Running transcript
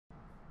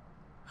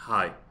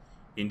Hi,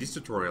 in this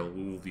tutorial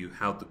we will view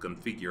how to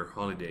configure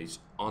holidays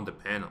on the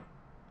panel.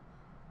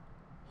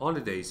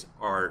 Holidays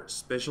are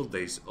special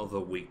days of the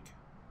week.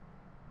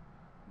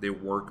 They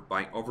work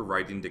by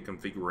overriding the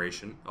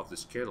configuration of the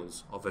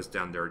schedules of a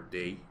standard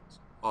days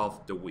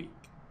of the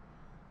week.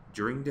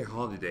 During the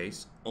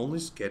holidays, only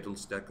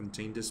schedules that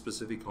contain the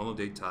specific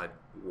holiday type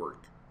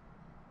work.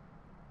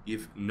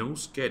 If no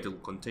schedule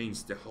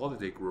contains the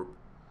holiday group,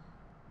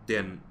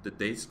 then the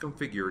dates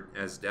configured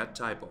as that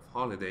type of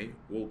holiday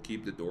will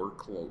keep the door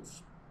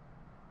closed.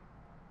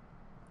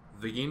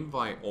 Begin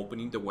by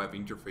opening the web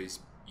interface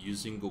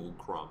using Google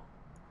Chrome.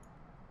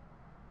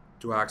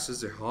 To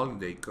access the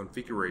holiday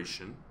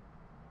configuration,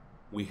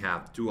 we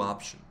have two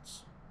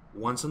options.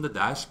 Once on the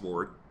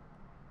dashboard,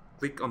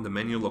 click on the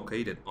menu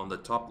located on the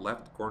top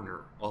left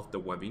corner of the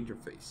web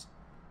interface.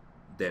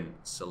 Then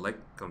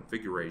select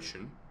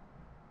Configuration,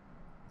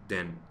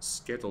 then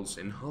Schedules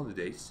and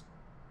Holidays,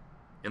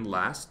 and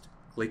last,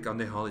 click on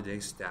the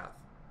Holidays tab.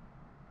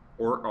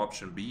 Or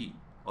option B,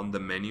 on the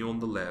menu on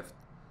the left,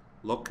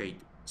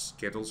 locate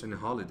Schedules and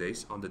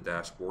Holidays on the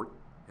dashboard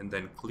and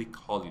then click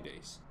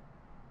Holidays.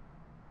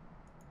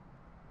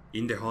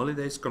 In the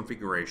Holidays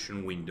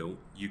configuration window,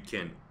 you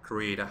can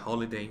create a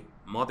holiday,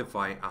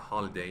 modify a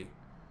holiday,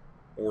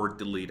 or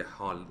delete a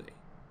holiday.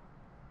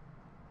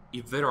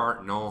 If there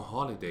are no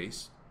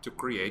holidays, to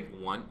create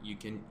one, you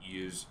can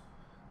use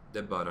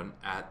the button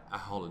Add a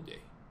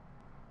Holiday.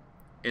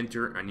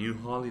 Enter a new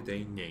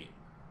holiday name.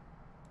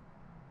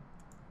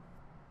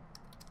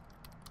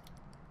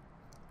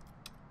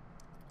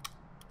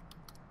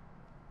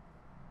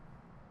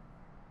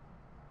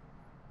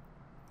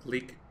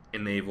 Click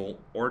Enable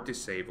or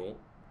Disable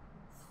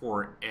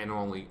for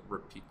annually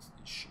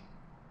repetition.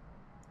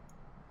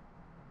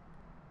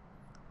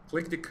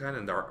 Click the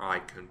calendar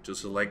icon to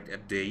select a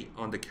day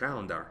on the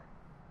calendar.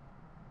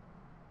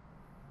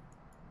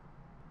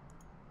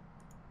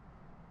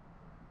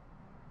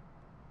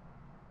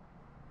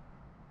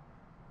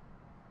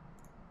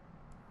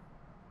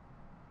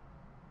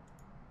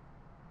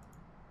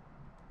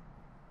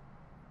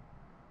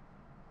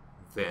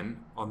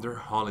 Then, under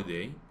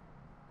Holiday,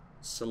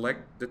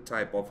 select the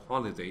type of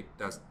holiday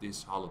that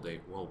this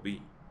holiday will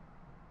be.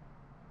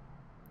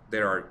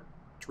 There are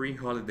 3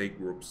 holiday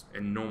groups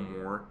and no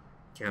more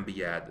can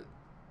be added.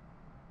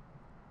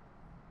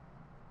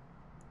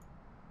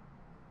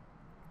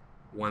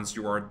 Once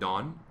you are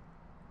done,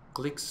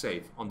 click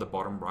Save on the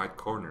bottom right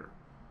corner.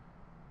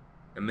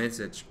 A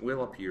message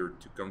will appear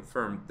to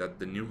confirm that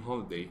the new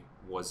holiday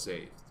was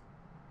saved.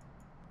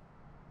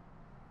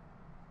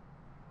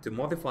 To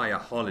modify a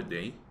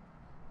holiday,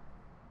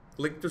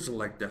 click to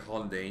select the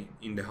holiday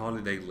in the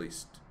holiday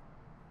list.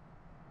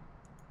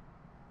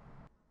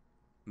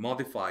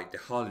 Modify the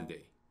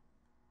holiday.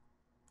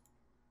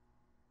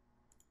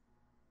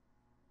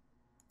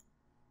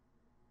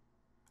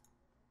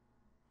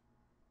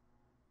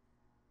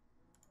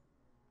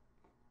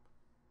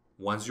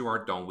 Once you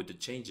are done with the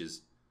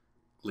changes,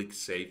 click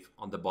Save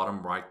on the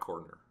bottom right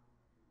corner.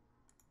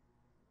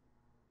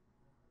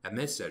 A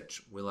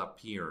message will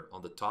appear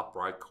on the top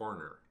right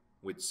corner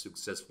with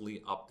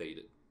successfully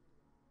updated.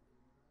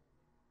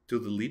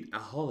 To delete a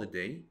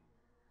holiday,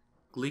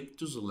 click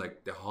to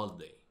select the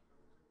holiday.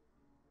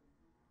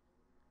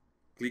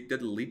 Click the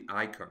delete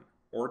icon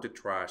or the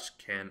trash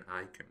can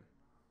icon.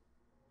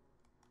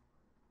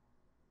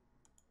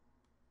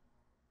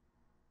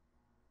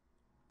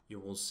 You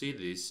will see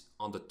this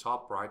on the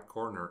top right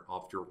corner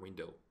of your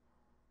window.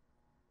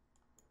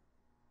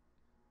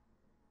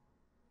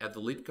 A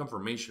delete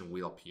confirmation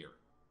will appear.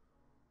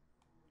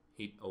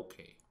 Hit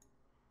OK.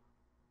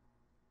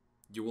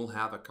 You will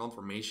have a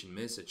confirmation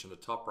message on the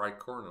top right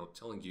corner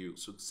telling you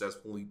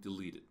successfully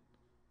deleted.